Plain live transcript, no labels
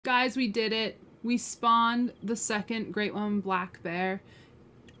Guys, we did it. We spawned the second Great One Black Bear.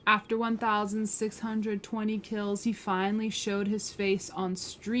 After 1,620 kills, he finally showed his face on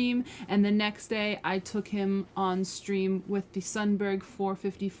stream, and the next day I took him on stream with the Sundberg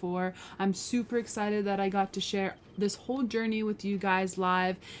 454. I'm super excited that I got to share this whole journey with you guys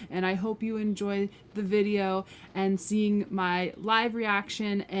live, and I hope you enjoy the video and seeing my live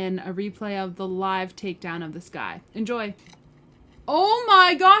reaction and a replay of the live takedown of this guy. Enjoy! Oh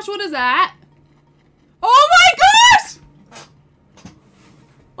my gosh, what is that? Oh my gosh!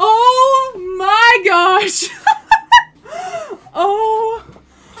 Oh my gosh! Oh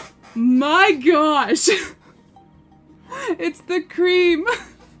my gosh! It's the cream!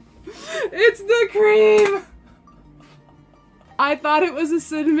 It's the cream! I thought it was a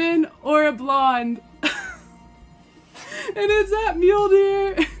cinnamon or a blonde. And it's that mule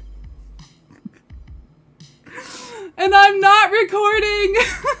deer. And I'm not recording!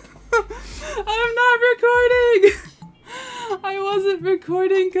 I'm not recording! I wasn't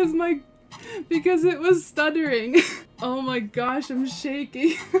recording because it was stuttering. Oh my gosh, I'm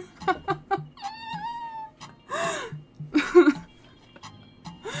shaking.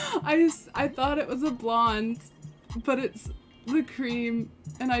 I thought it was a blonde, but it's the cream,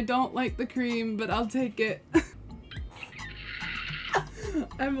 and I don't like the cream, but I'll take it.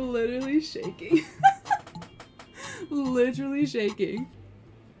 I'm literally shaking. Literally shaking.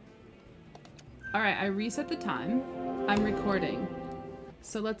 Alright, I reset the time. I'm recording.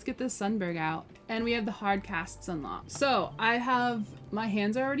 So let's get this Sundberg out. And we have the hard casts unlocked. So I have, my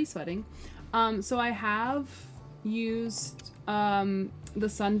hands are already sweating. So I have used the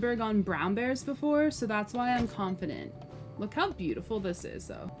Sundberg on brown bears before, so that's why I'm confident. Look how beautiful this is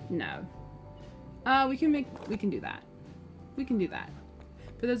though. No. We can do that. We can do that.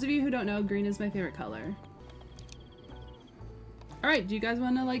 For those of you who don't know, green is my favorite color. Alright, do you guys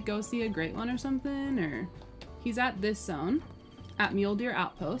want to like go see a great one or something? Or he's at this zone, at Mule Deer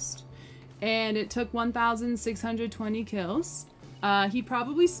Outpost, and it took 1,620 kills. He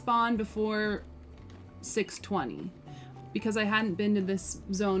probably spawned before 620 because I hadn't been to this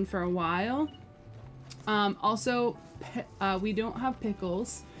zone for a while. Also, we don't have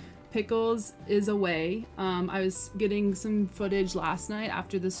Pickles. Pickles is away. I was getting some footage last night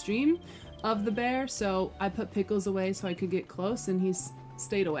after the stream of the bear, so I put Pickles away so I could get close, and he's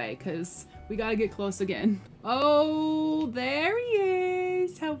stayed away because we gotta get close again. Oh, there he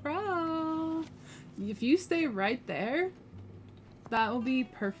is! Hello! If you stay right there, that will be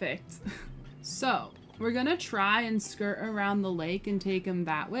perfect. So, we're gonna try and skirt around the lake and take him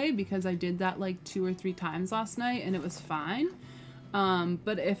that way because I did that like 2 or 3 times last night and it was fine.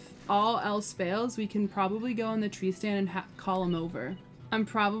 But if all else fails, we can probably go in the tree stand and call him over. I'll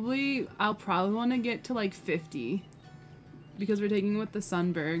probably want to get to like 50 because we're taking with the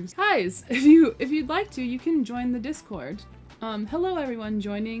Sundbergs. Guys, if you'd like to, you can join the Discord. Hello everyone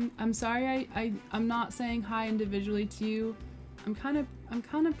joining. I'm sorry I'm not saying hi individually to you. I'm kind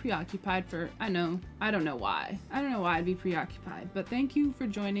of preoccupied for, I don't know why. I don't know why I'd be preoccupied, but thank you for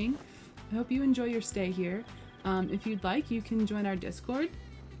joining. I hope you enjoy your stay here. If you'd like, you can join our Discord.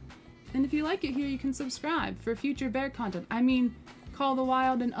 And if you like it here, you can subscribe for future bear content. I mean, Call the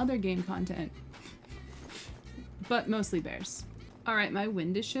Wild and other game content. But mostly bears. Alright, my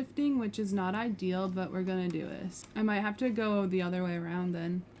wind is shifting, which is not ideal, but we're gonna do this. I might have to go the other way around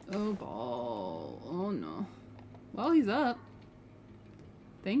then. Oh, ball. Oh no. Well, he's up.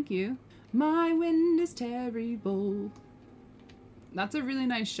 Thank you. My wind is terrible. That's a really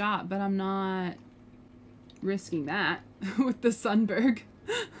nice shot, but I'm not risking that with the Sundberg.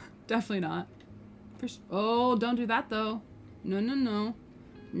 Definitely not. Oh, don't do that though. No, no, no.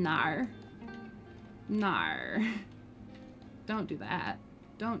 Nar. Nar. Don't do that.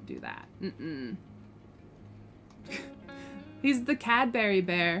 Don't do that. Mm-mm. He's the Cadbury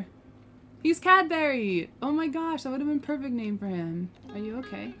bear. He's Cadbury! Oh my gosh, that would have been a perfect name for him. Are you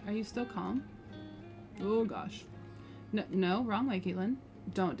okay? Are you still calm? Oh gosh. No, no, wrong way, Caitlin.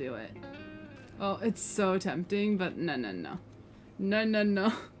 Don't do it. Oh, it's so tempting, but no, no, no. No, no,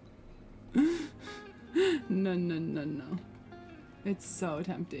 no. No, no, no, no. It's so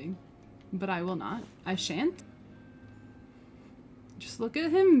tempting. But I will not. I shan't. Just look at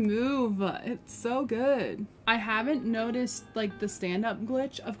him move. It's so good. I haven't noticed like the stand-up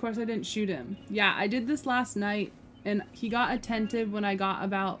glitch. Of course I didn't shoot him. Yeah, I did this last night and he got attentive when I got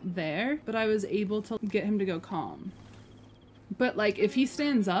about there, but I was able to get him to go calm. But like if he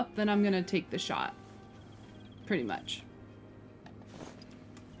stands up, then I'm gonna take the shot. Pretty much.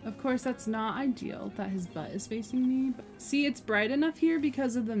 Of course that's not ideal that his butt is facing me. But see, it's bright enough here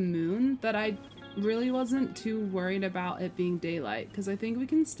because of the moon that I really wasn't too worried about it being daylight because I think we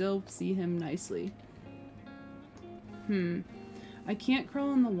can still see him nicely. I can't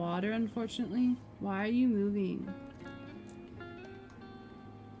crawl in the water, unfortunately. Why are you moving?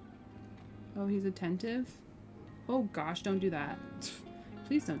 Oh, he's attentive? Oh gosh, don't do that.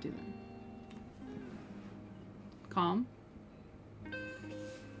 Please don't do that. Calm.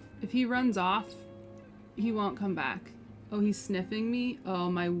 If he runs off, he won't come back. Oh, he's sniffing me?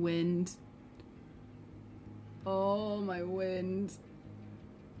 Oh, my wind. Oh, my wind.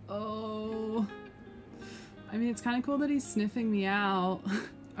 Oh. I mean, it's kind of cool that he's sniffing me out.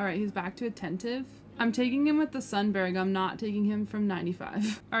 Alright, he's back to attentive. I'm taking him with the Sundberg. I'm not taking him from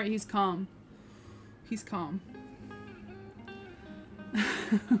 95. Alright, he's calm. He's calm.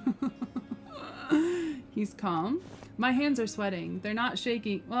 He's calm. My hands are sweating. They're not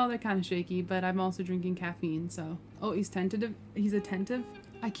shaking. Well, they're kind of shaky, but I'm also drinking caffeine, so. Oh, he's tentative. He's attentive.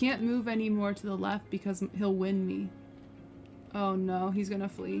 I can't move any more to the left because he'll win me. Oh no, he's gonna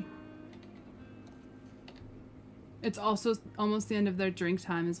flee. It's also almost the end of their drink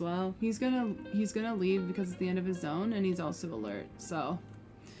time as well. He's gonna leave because it's the end of his zone, and he's also alert. So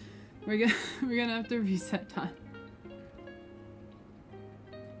we're gonna have to reset time.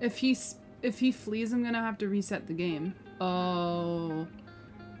 If he flees, I'm gonna have to reset the game. Oh,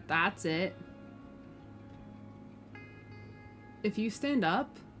 that's it. If you stand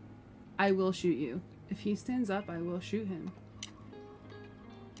up, I will shoot you. If he stands up, I will shoot him.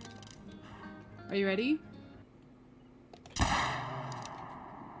 Are you ready?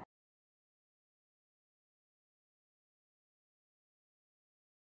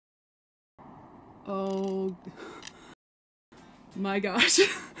 Oh my gosh.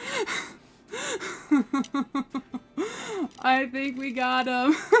 I think we got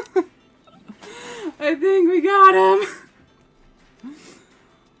him. I think we got him.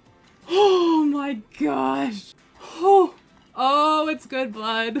 Oh my gosh. Oh, it's good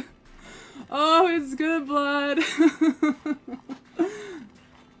blood. Oh, it's good blood.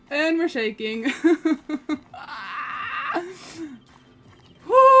 And we're shaking.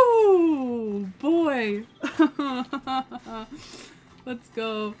 Whoo, boy. Let's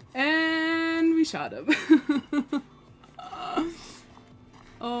go. And we shot him.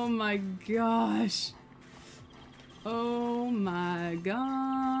 Oh my gosh. Oh my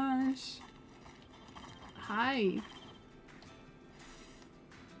gosh. Hi.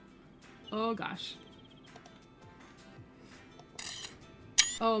 Oh gosh.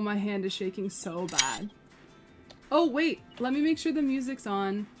 Oh, my hand is shaking so bad. Oh wait, let me make sure the music's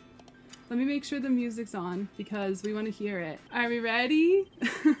on. Let me make sure the music's on because we want to hear it. Are we ready?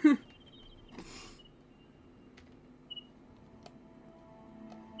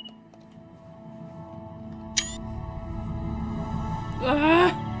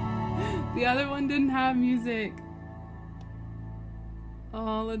 The other one didn't have music.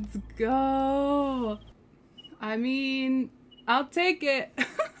 Oh, let's go. I mean, I'll take it.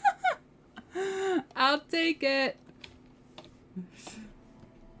 I'll take it.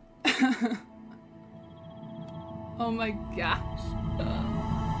 Oh my gosh.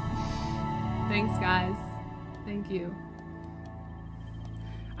 Thanks, guys. Thank you.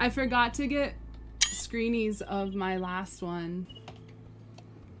 I forgot to get screenies of my last one.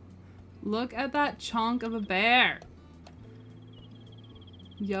 Look at that chunk of a bear.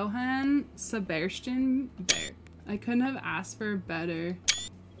 Johann Sebastian Bear. I couldn't have asked for a better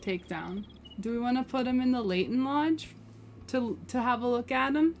takedown. Do we want to put him in the Leighton Lodge to have a look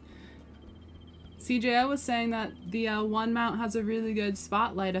at him? CJ was saying that the one mount has a really good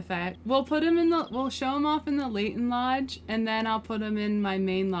spotlight effect. We'll put him in the, we'll show him off in the Leighton Lodge, and then I'll put him in my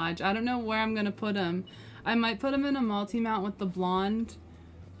main lodge. I don't know where I'm gonna put him. I might put him in a multi-mount with the blonde.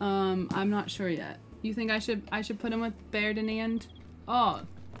 I'm not sure yet. You think I should put him with Ferdinand? Oh,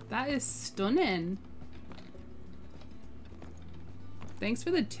 that is stunning. Thanks for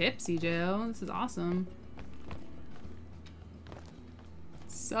the tip, CJO. This is awesome.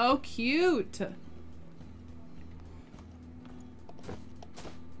 So cute.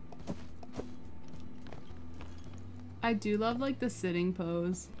 I do love like the sitting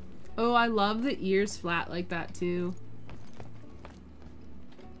pose. Oh, I love the ears flat like that too.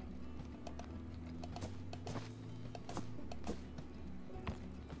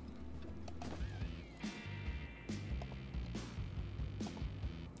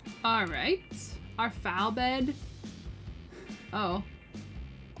 All right, our foul bed. Oh.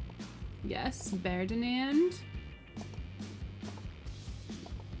 Yes, Ferdinand.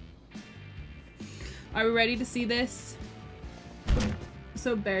 Are we ready to see this?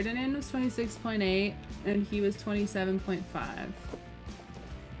 So Ferdinand was 26.8 and he was 27.5.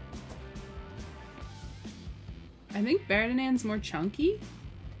 I think Berdinand's more chunky.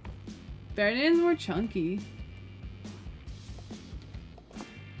 Berdinand's more chunky.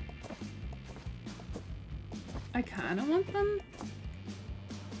 I kind of want them.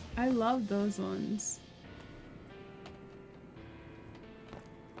 I love those ones.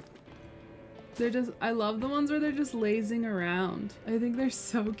 They're just, I love the ones where they're just lazing around. I think they're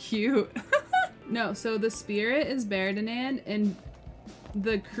so cute. No, so the spirit is Berdinand and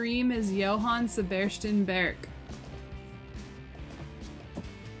the cream is Johann Sebastian Berg.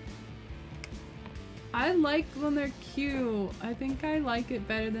 I like when they're cute. I think I like it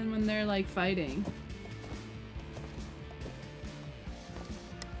better than when they're like fighting.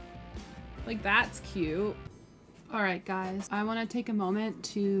 Like that's cute. Alright guys, I want to take a moment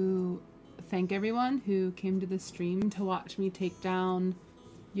to thank everyone who came to the stream to watch me take down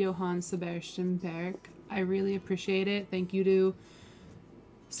Johann Sebastian Berg. I really appreciate it. Thank you to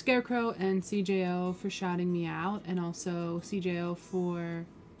Scarecrow and CJO for shouting me out, and also CJO for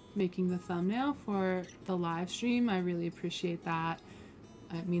making the thumbnail for the live stream. I really appreciate that.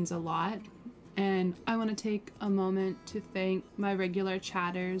 It means a lot. And I want to take a moment to thank my regular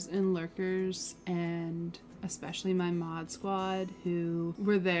chatters and lurkers, and especially my mod squad who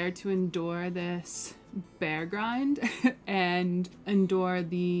were there to endure this bear grind and endure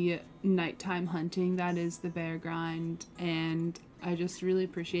the nighttime hunting that is the bear grind. And I just really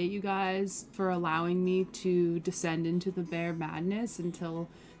appreciate you guys for allowing me to descend into the bear madness until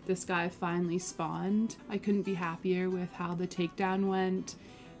this guy finally spawned. I couldn't be happier with how the takedown went,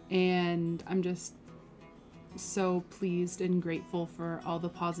 and I'm just so pleased and grateful for all the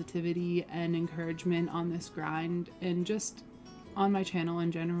positivity and encouragement on this grind and just on my channel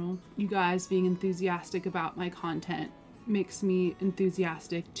in general. You guys being enthusiastic about my content makes me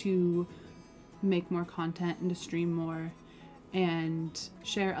enthusiastic to make more content and to stream more and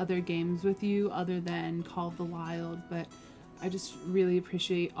share other games with you other than Call of the Wild. But I just really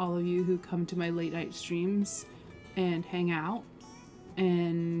appreciate all of you who come to my late night streams and hang out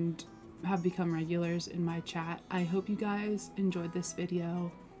and have become regulars in my chat. I hope you guys enjoyed this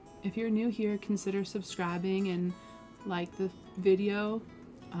video. If you're new here, consider subscribing and like the video.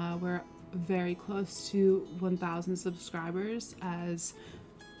 We're very close to 1,000 subscribers as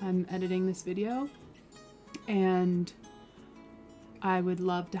I'm editing this video, and I would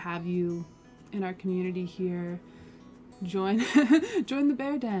love to have you in our community here. Join join the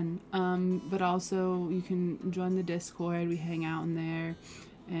bear den, but also you can join the Discord. We hang out in there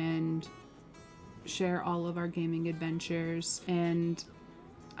and share all of our gaming adventures, and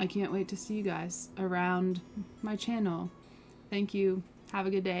I can't wait to see you guys around my channel. Thank you. Have a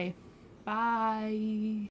good day. Bye.